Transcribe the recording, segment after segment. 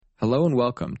Hello and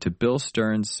welcome to Bill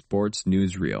Stern's Sports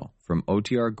Newsreel from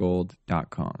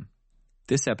OTRGold.com.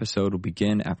 This episode will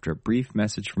begin after a brief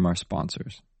message from our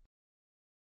sponsors.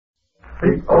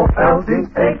 C-O-L-G-A-T-E,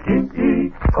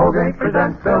 Colgate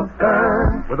presents Bill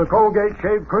Stern with the Colgate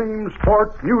Shave Cream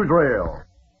Sports Newsreel.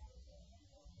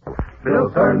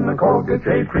 Bill Stern, the Colgate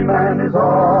Shave Cream Man, is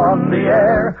on the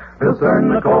air. Bill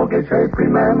Stern, the Colgate Shave Cream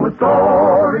Man, with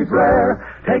stories rare.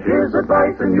 Take his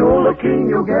advice and you'll look keen.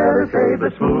 You'll get a shave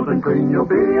that's smooth and clean. You'll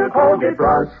be a Colgate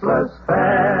brushless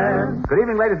fan. Good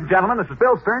evening, ladies and gentlemen. This is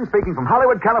Bill Stern speaking from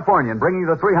Hollywood, California, and bringing you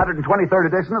the 323rd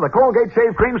edition of the Colgate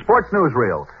Shave Cream Sports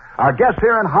Newsreel. Our guests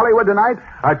here in Hollywood tonight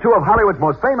are two of Hollywood's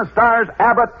most famous stars,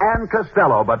 Abbott and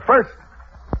Costello. But first,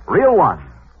 Reel 1,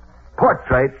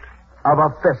 Portrait of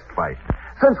a Fist Fight.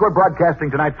 Since we're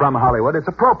broadcasting tonight from Hollywood, it's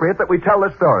appropriate that we tell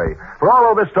this story. For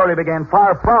although this story began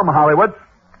far from Hollywood,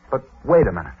 but wait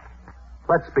a minute.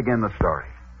 Let's begin the story.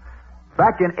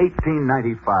 Back in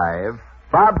 1895,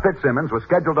 Bob Fitzsimmons was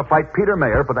scheduled to fight Peter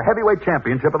Mayer for the heavyweight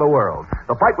championship of the world.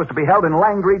 The fight was to be held in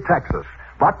Langley, Texas.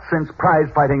 But since prize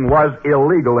fighting was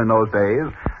illegal in those days,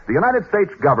 the United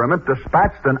States government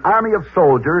dispatched an army of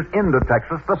soldiers into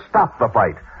Texas to stop the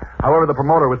fight. However, the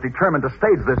promoter was determined to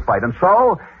stage this fight, and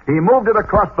so he moved it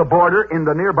across the border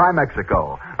into nearby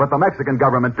Mexico. But the Mexican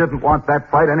government didn't want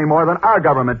that fight any more than our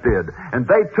government did, and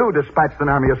they too dispatched an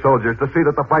army of soldiers to see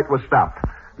that the fight was stopped.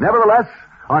 Nevertheless,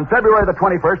 on February the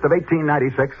 21st of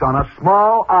 1896, on a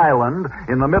small island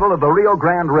in the middle of the Rio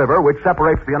Grande River, which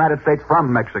separates the United States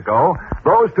from Mexico,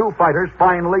 those two fighters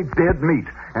finally did meet.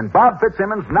 And Bob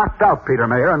Fitzsimmons knocked out Peter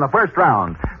Mayer in the first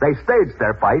round. They staged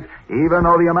their fight, even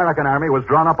though the American army was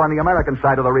drawn up on the American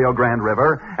side of the Rio Grande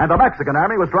River, and the Mexican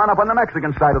army was drawn up on the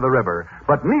Mexican side of the river.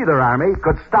 But neither army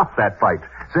could stop that fight,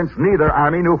 since neither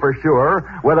army knew for sure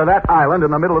whether that island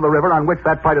in the middle of the river on which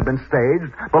that fight had been staged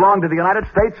belonged to the United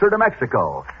States or to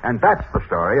Mexico. And that's the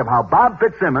story of how Bob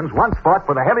Fitzsimmons once fought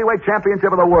for the heavyweight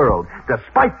championship of the world,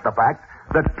 despite the fact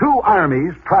that two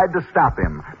armies tried to stop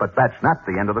him. But that's not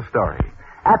the end of the story.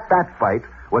 At that fight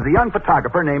was a young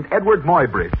photographer named Edward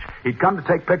Muybridge. He'd come to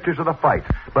take pictures of the fight.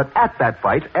 But at that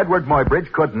fight, Edward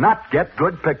Muybridge could not get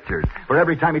good pictures. For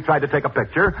every time he tried to take a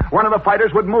picture, one of the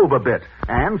fighters would move a bit.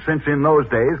 And since in those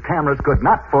days cameras could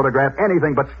not photograph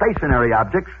anything but stationary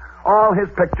objects, all his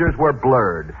pictures were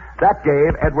blurred. That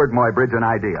gave Edward Muybridge an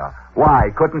idea. Why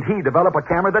couldn't he develop a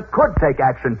camera that could take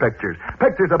action pictures?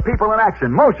 Pictures of people in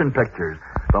action, motion pictures.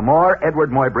 The more Edward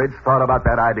Muybridge thought about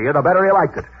that idea, the better he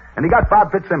liked it. And he got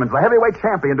Bob Fitzsimmons, the heavyweight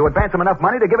champion, to advance him enough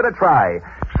money to give it a try.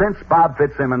 Since Bob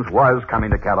Fitzsimmons was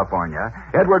coming to California,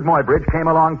 Edward Muybridge came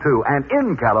along too. And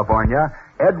in California,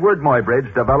 Edward Muybridge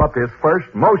developed his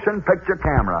first motion picture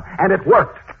camera. And it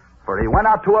worked. For he went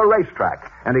out to a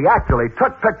racetrack, and he actually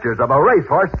took pictures of a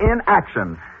racehorse in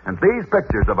action. And these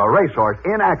pictures of a racehorse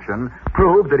in action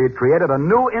proved that he'd created a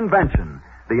new invention,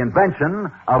 the invention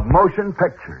of motion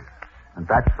pictures. And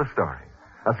that's the story.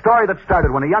 A story that started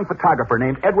when a young photographer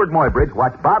named Edward Muybridge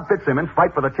watched Bob Fitzsimmons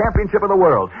fight for the championship of the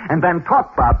world, and then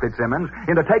talked Bob Fitzsimmons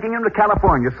into taking him to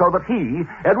California so that he,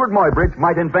 Edward Muybridge,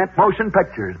 might invent motion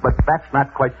pictures. But that's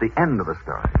not quite the end of the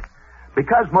story.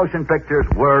 Because motion pictures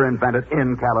were invented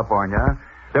in California,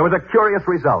 there was a curious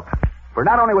result. For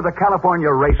not only was a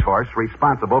California racehorse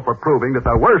responsible for proving that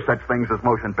there were such things as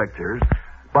motion pictures,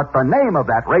 but the name of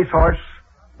that racehorse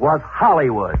was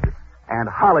Hollywood. And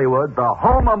Hollywood, the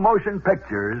home of motion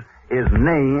pictures, is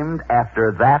named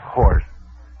after that horse.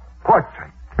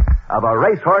 Portrait of a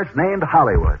racehorse named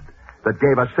Hollywood that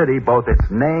gave a city both its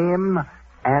name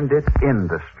and its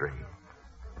industry.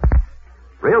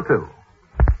 Reel 2.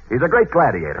 He's a great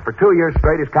gladiator. For 2 years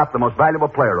straight, he's copped the most valuable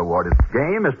player award. His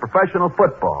game is professional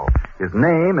football. His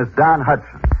name is Don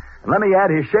Hudson. And let me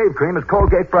add, his shave cream is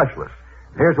Colgate Brushless.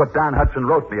 Here's what Don Hudson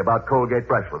wrote me about Colgate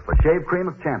Brushless, the shave cream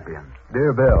of champions.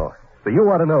 Dear Bill, so you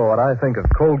want to know what I think of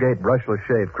Colgate Brushless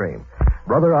Shave Cream.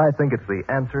 Brother, I think it's the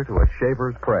answer to a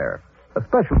shaver's prayer.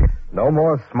 Especially, no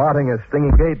more smarting a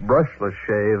stinging gate brushless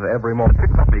shave every morning.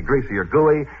 It's not be greasy or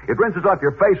gooey. It rinses off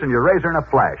your face and your razor in a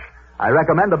flash. I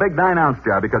recommend the big 9-ounce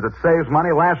jar because it saves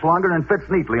money, lasts longer, and fits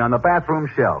neatly on the bathroom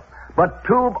shelf. But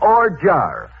tube or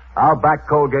jar, I'll back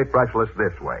Colgate Brushless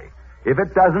this way. If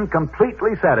it doesn't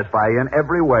completely satisfy you in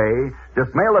every way,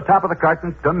 just mail the top of the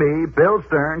carton to me, Bill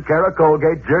Stern, care of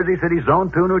Colgate, Jersey City,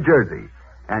 Zone 2, New Jersey.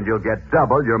 And you'll get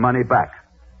double your money back.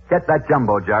 Get that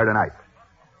jumbo jar tonight.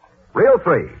 Reel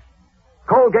 3.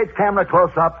 Colgate's camera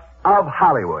close-up of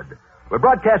Hollywood. We're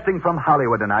broadcasting from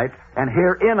Hollywood tonight, and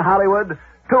here in Hollywood,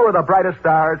 two of the brightest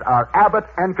stars are Abbott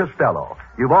and Costello.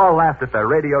 You've all laughed at their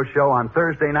radio show on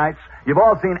Thursday nights. You've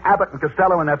all seen Abbott and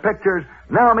Costello in their pictures.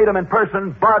 Now meet them in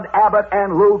person, Bud Abbott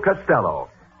and Lou Costello.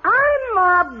 I'm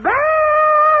a bad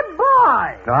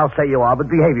I'll say you are, but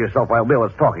behave yourself while Bill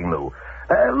is talking, Lou.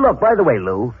 Look, by the way,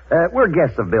 Lou, we're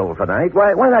guests of Bill tonight.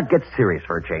 Why not get serious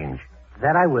for a change?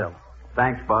 That I will.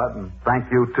 Thanks, Bud, and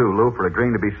thank you, too, Lou, for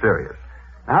agreeing to be serious.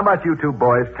 Now, how about you two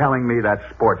boys telling me that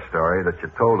sports story that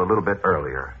you told a little bit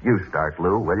earlier? You start,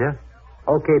 Lou, will you?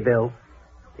 Okay, Bill.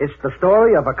 It's the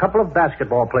story of a couple of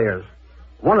basketball players.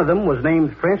 One of them was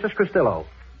named Francis Costello.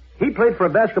 He played for a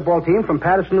basketball team from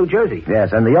Paterson, New Jersey.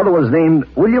 Yes, and the other was named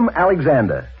William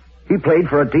Alexander. He played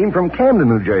for a team from Camden,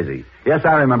 New Jersey. Yes,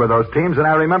 I remember those teams, and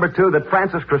I remember, too, that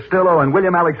Francis Costello and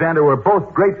William Alexander were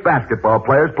both great basketball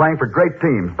players playing for great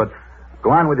teams. But go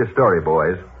on with your story,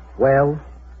 boys. Well,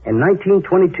 in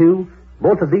 1922,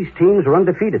 both of these teams were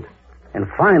undefeated. And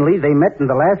finally, they met in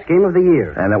the last game of the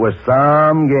year. And it was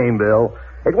some game, Bill.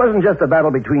 It wasn't just a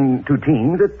battle between two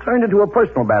teams. It turned into a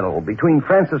personal battle between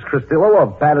Francis Costello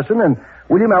of Paterson and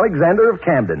William Alexander of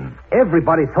Camden.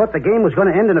 Everybody thought the game was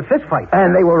going to end in a fist fight.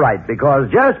 And they were right, because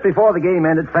just before the game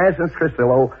ended, Francis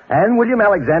Costello and William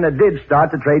Alexander did start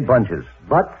to trade punches.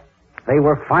 But they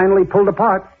were finally pulled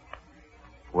apart.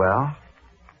 Well,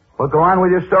 go on with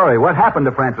your story. What happened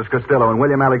to Francis Costello and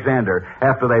William Alexander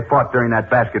after they fought during that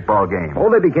basketball game?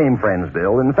 Oh, they became friends,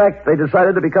 Bill. In fact, they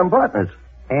decided to become partners.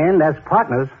 And as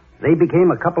partners, they became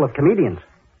a couple of comedians.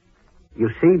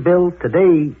 You see, Bill,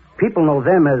 today, people know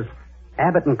them as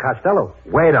Abbott and Costello.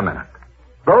 Wait a minute.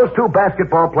 Those two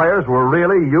basketball players were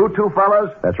really you two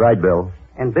fellas? That's right, Bill.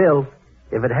 And, Bill,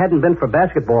 if it hadn't been for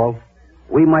basketball,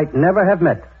 we might never have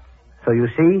met. So you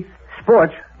see,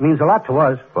 sports means a lot to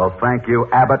us. Well, thank you,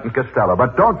 Abbott and Costello.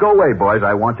 But don't go away, boys.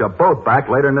 I want you both back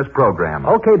later in this program.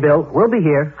 Okay, Bill. We'll be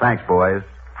here. Thanks, boys.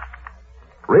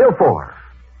 Reel 4.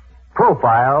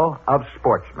 Profile of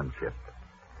sportsmanship.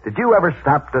 Did you ever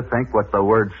stop to think what the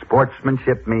word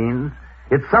sportsmanship means?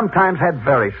 It sometimes had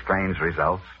very strange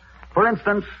results. For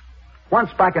instance, once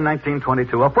back in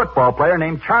 1922, a football player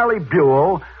named Charlie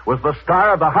Buell was the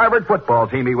star of the Harvard football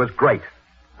team. He was great.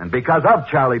 And because of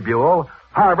Charlie Buell,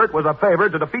 Harvard was a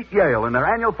favorite to defeat Yale in their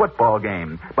annual football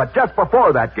game. But just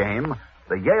before that game,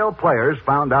 the Yale players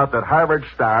found out that Harvard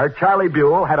star Charlie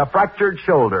Buell had a fractured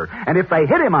shoulder. And if they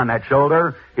hit him on that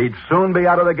shoulder, he'd soon be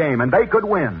out of the game, and they could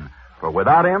win. For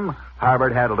without him,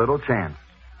 Harvard had a little chance.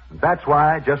 And that's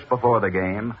why, just before the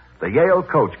game, the Yale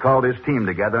coach called his team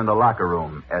together in the locker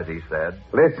room, as he said,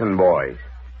 "Listen, boys.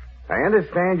 I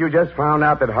understand you just found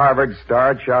out that Harvard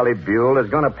star Charlie Buell is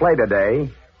going to play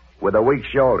today with a weak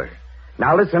shoulder.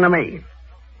 Now listen to me.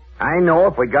 I know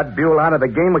if we got Buell out of the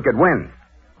game, we could win.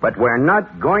 But we're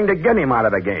not going to get him out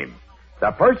of the game.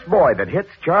 The first boy that hits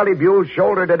Charlie Buell's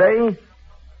shoulder today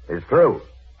is through.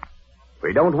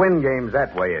 We don't win games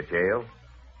that way at Yale."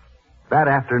 That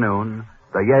afternoon,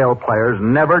 the Yale players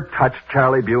never touched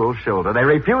Charlie Buell's shoulder. They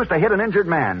refused to hit an injured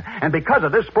man. And because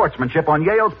of this sportsmanship on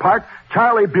Yale's part,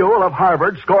 Charlie Buell of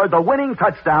Harvard scored the winning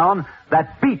touchdown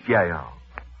that beat Yale.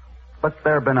 But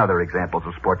there have been other examples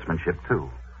of sportsmanship, too.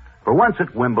 For once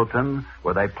at Wimbledon,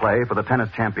 where they play for the tennis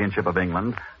championship of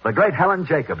England, the great Helen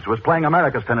Jacobs was playing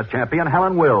America's tennis champion,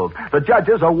 Helen Wills. The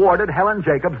judges awarded Helen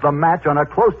Jacobs the match on a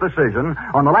close decision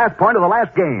on the last point of the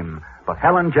last game. But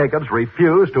Helen Jacobs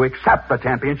refused to accept the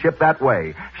championship that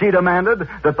way. She demanded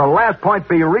that the last point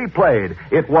be replayed.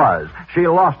 It was. She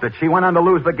lost it. She went on to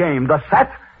lose the game, the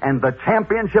set, and the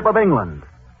championship of England.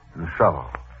 And so,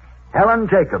 Helen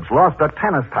Jacobs lost a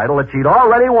tennis title that she'd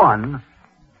already won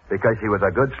because she was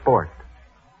a good sport.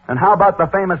 And how about the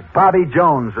famous Bobby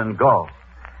Jones in golf?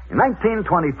 In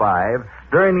 1925,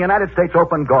 during the United States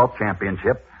Open Golf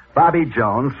Championship, Bobby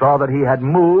Jones saw that he had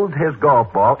moved his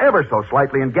golf ball ever so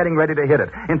slightly in getting ready to hit it.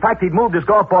 In fact, he'd moved his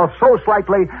golf ball so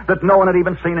slightly that no one had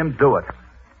even seen him do it.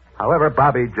 However,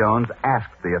 Bobby Jones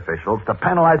asked the officials to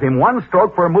penalize him one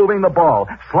stroke for moving the ball,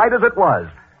 slight as it was.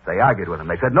 They argued with him.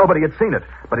 They said nobody had seen it,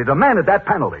 but he demanded that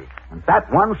penalty. And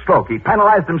that one stroke he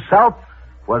penalized himself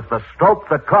was the stroke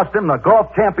that cost him the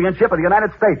golf championship of the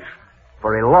United States,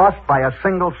 for he lost by a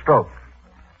single stroke.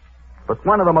 But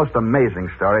one of the most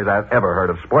amazing stories I've ever heard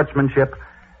of sportsmanship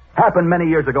happened many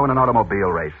years ago in an automobile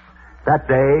race. That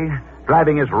day,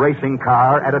 driving his racing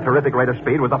car at a terrific rate of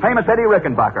speed was the famous Eddie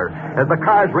Rickenbacker. As the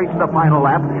cars reached the final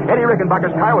lap, Eddie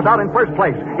Rickenbacker's car was out in first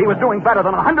place. He was doing better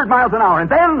than 100 miles an hour. And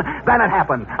then it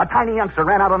happened. A tiny youngster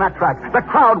ran out on that track. The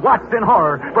crowd watched in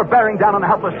horror for bearing down on a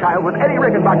helpless child with Eddie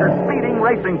Rickenbacker's speeding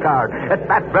racing car. At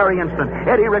that very instant,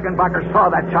 Eddie Rickenbacker saw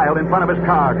that child in front of his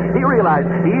car. He realized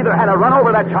he either had to run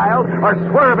over that child or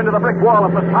swerve into the brick wall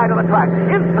at the side of the track.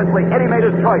 Instantly, Eddie made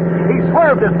his choice. He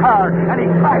swerved his car, and he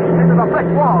crashed into the brick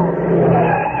wall.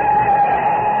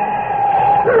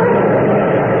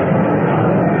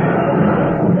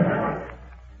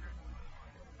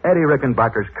 Eddie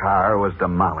Rickenbacker's car was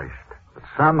demolished. But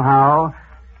somehow,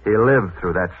 He lived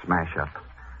through that smash-up.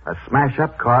 A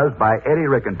smash-up caused by Eddie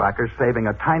Rickenbacker saving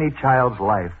a tiny child's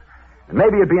life. And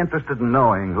maybe you'd be interested in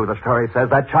knowing who the story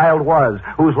says that child was,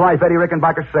 whose life Eddie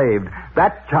Rickenbacker saved.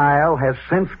 That child has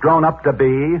since grown up to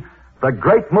be the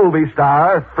great movie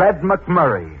star, Fred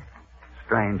McMurray.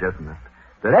 Strange, isn't it?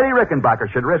 That Eddie Rickenbacker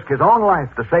should risk his own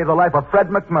life to save the life of Fred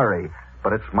McMurray.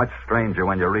 But it's much stranger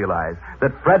when you realize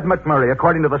that Fred McMurray,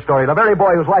 according to the story, the very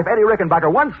boy whose life Eddie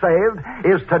Rickenbacker once saved,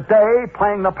 is today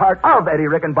playing the part of Eddie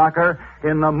Rickenbacker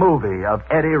in the movie of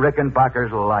Eddie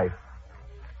Rickenbacker's life.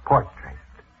 Portrait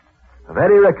of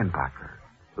Eddie Rickenbacker,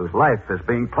 whose life is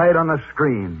being played on the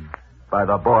screen by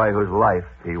the boy whose life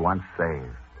he once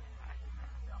saved.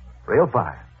 Reel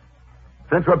 5.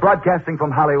 Since we're broadcasting from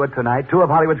Hollywood tonight, two of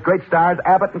Hollywood's great stars,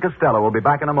 Abbott and Costello, will be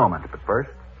back in a moment. But first...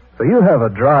 So you have a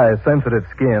dry, sensitive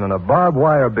skin and a barbed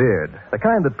wire beard, the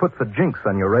kind that puts a jinx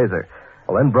on your razor.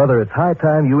 Well, then, brother, it's high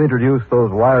time you introduce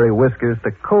those wiry whiskers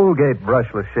to Colgate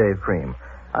Brushless Shave Cream.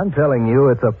 I'm telling you,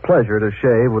 it's a pleasure to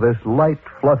shave with this light,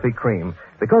 fluffy cream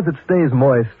because it stays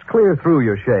moist clear through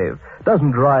your shave,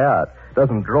 doesn't dry out,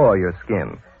 doesn't draw your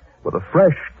skin. With a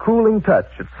fresh, cooling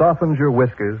touch, it softens your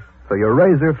whiskers so your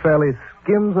razor fairly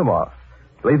skims them off,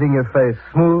 leaving your face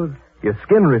smooth, your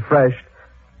skin refreshed,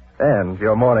 and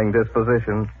your morning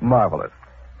disposition marvelous.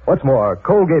 What's more,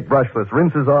 Colgate Brushless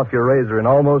rinses off your razor in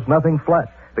almost nothing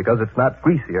flat because it's not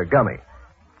greasy or gummy.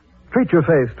 Treat your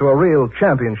face to a real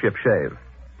championship shave.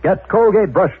 Get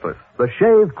Colgate Brushless, the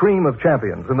shave cream of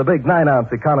champions, in the big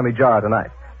 9-ounce economy jar tonight.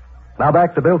 Now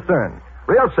back to Bill Stern.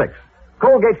 Reel 6.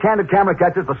 Colgate Candid Camera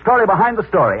catches the story behind the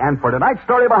story. And for tonight's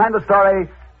story behind the story,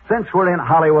 since we're in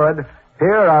Hollywood,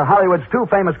 here are Hollywood's two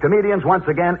famous comedians once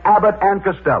again, Abbott and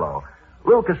Costello.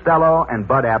 Lou Costello and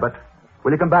Bud Abbott,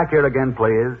 will you come back here again,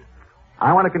 please?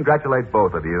 I want to congratulate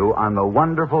both of you on the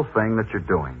wonderful thing that you're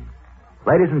doing.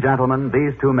 Ladies and gentlemen,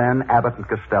 these two men, Abbott and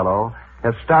Costello,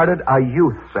 have started a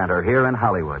youth center here in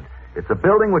Hollywood. It's a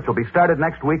building which will be started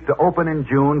next week to open in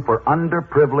June for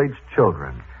underprivileged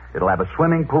children. It'll have a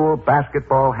swimming pool,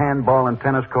 basketball, handball, and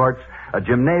tennis courts, a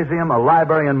gymnasium, a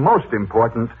library, and most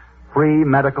important, free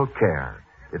medical care.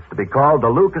 It's to be called the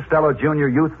Lou Costello Jr.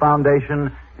 Youth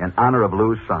Foundation in honor of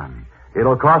Lou's son.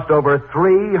 It'll cost over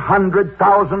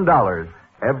 $300,000,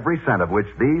 every cent of which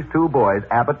these two boys,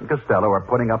 Abbott and Costello, are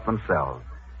putting up themselves.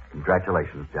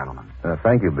 Congratulations, gentlemen.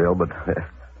 Thank you, Bill, but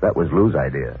that was Lou's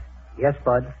idea. Yes,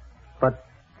 Bud. But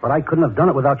I couldn't have done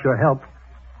it without your help.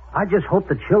 I just hope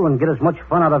the children get as much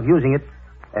fun out of using it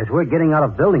as we're getting out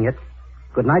of building it.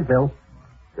 Good night, Bill.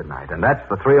 Good night. And that's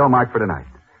the 3-0 mark for tonight.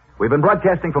 We've been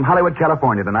broadcasting from Hollywood,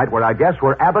 California tonight, where our guests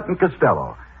were Abbott and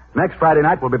Costello. Next Friday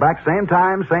night, we'll be back same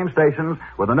time, same stations,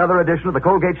 with another edition of the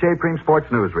Colgate Shave Cream Sports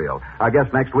Newsreel. Our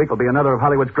guest next week will be another of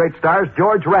Hollywood's great stars,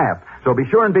 George Raft. So be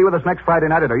sure and be with us next Friday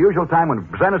night at our usual time when we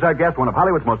present as our guest one of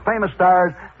Hollywood's most famous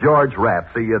stars, George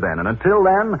Raft. See you then. And until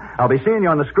then, I'll be seeing you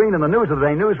on the screen in the News of the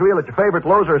Day newsreel at your favorite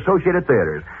Lowe's or Associated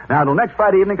Theaters. Now, until next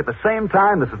Friday evening at the same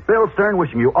time, this is Bill Stern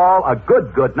wishing you all a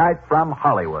good night from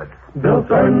Hollywood. Bill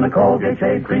Stern, the Colgate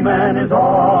Shave Cream Man, is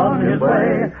on his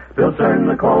way. Bill Stern,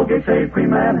 the Colgate Shave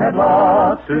Cream Man, had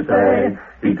lots to say.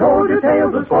 He told you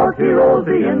tales of sport heroes,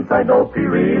 the inside dope he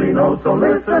really knows. So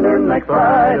listen in next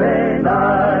Friday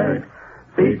night.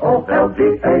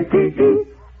 Colgate.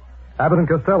 Abbott and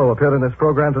Costello appeared in this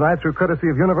program tonight through courtesy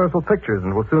of Universal Pictures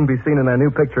and will soon be seen in their new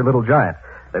picture, Little Giant.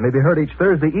 They may be heard each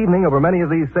Thursday evening over many of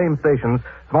these same stations,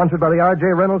 sponsored by the R.J.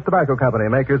 Reynolds Tobacco Company,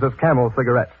 makers of Camel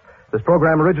cigarettes. This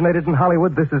program originated in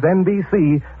Hollywood. This is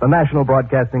NBC, the national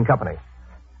broadcasting company.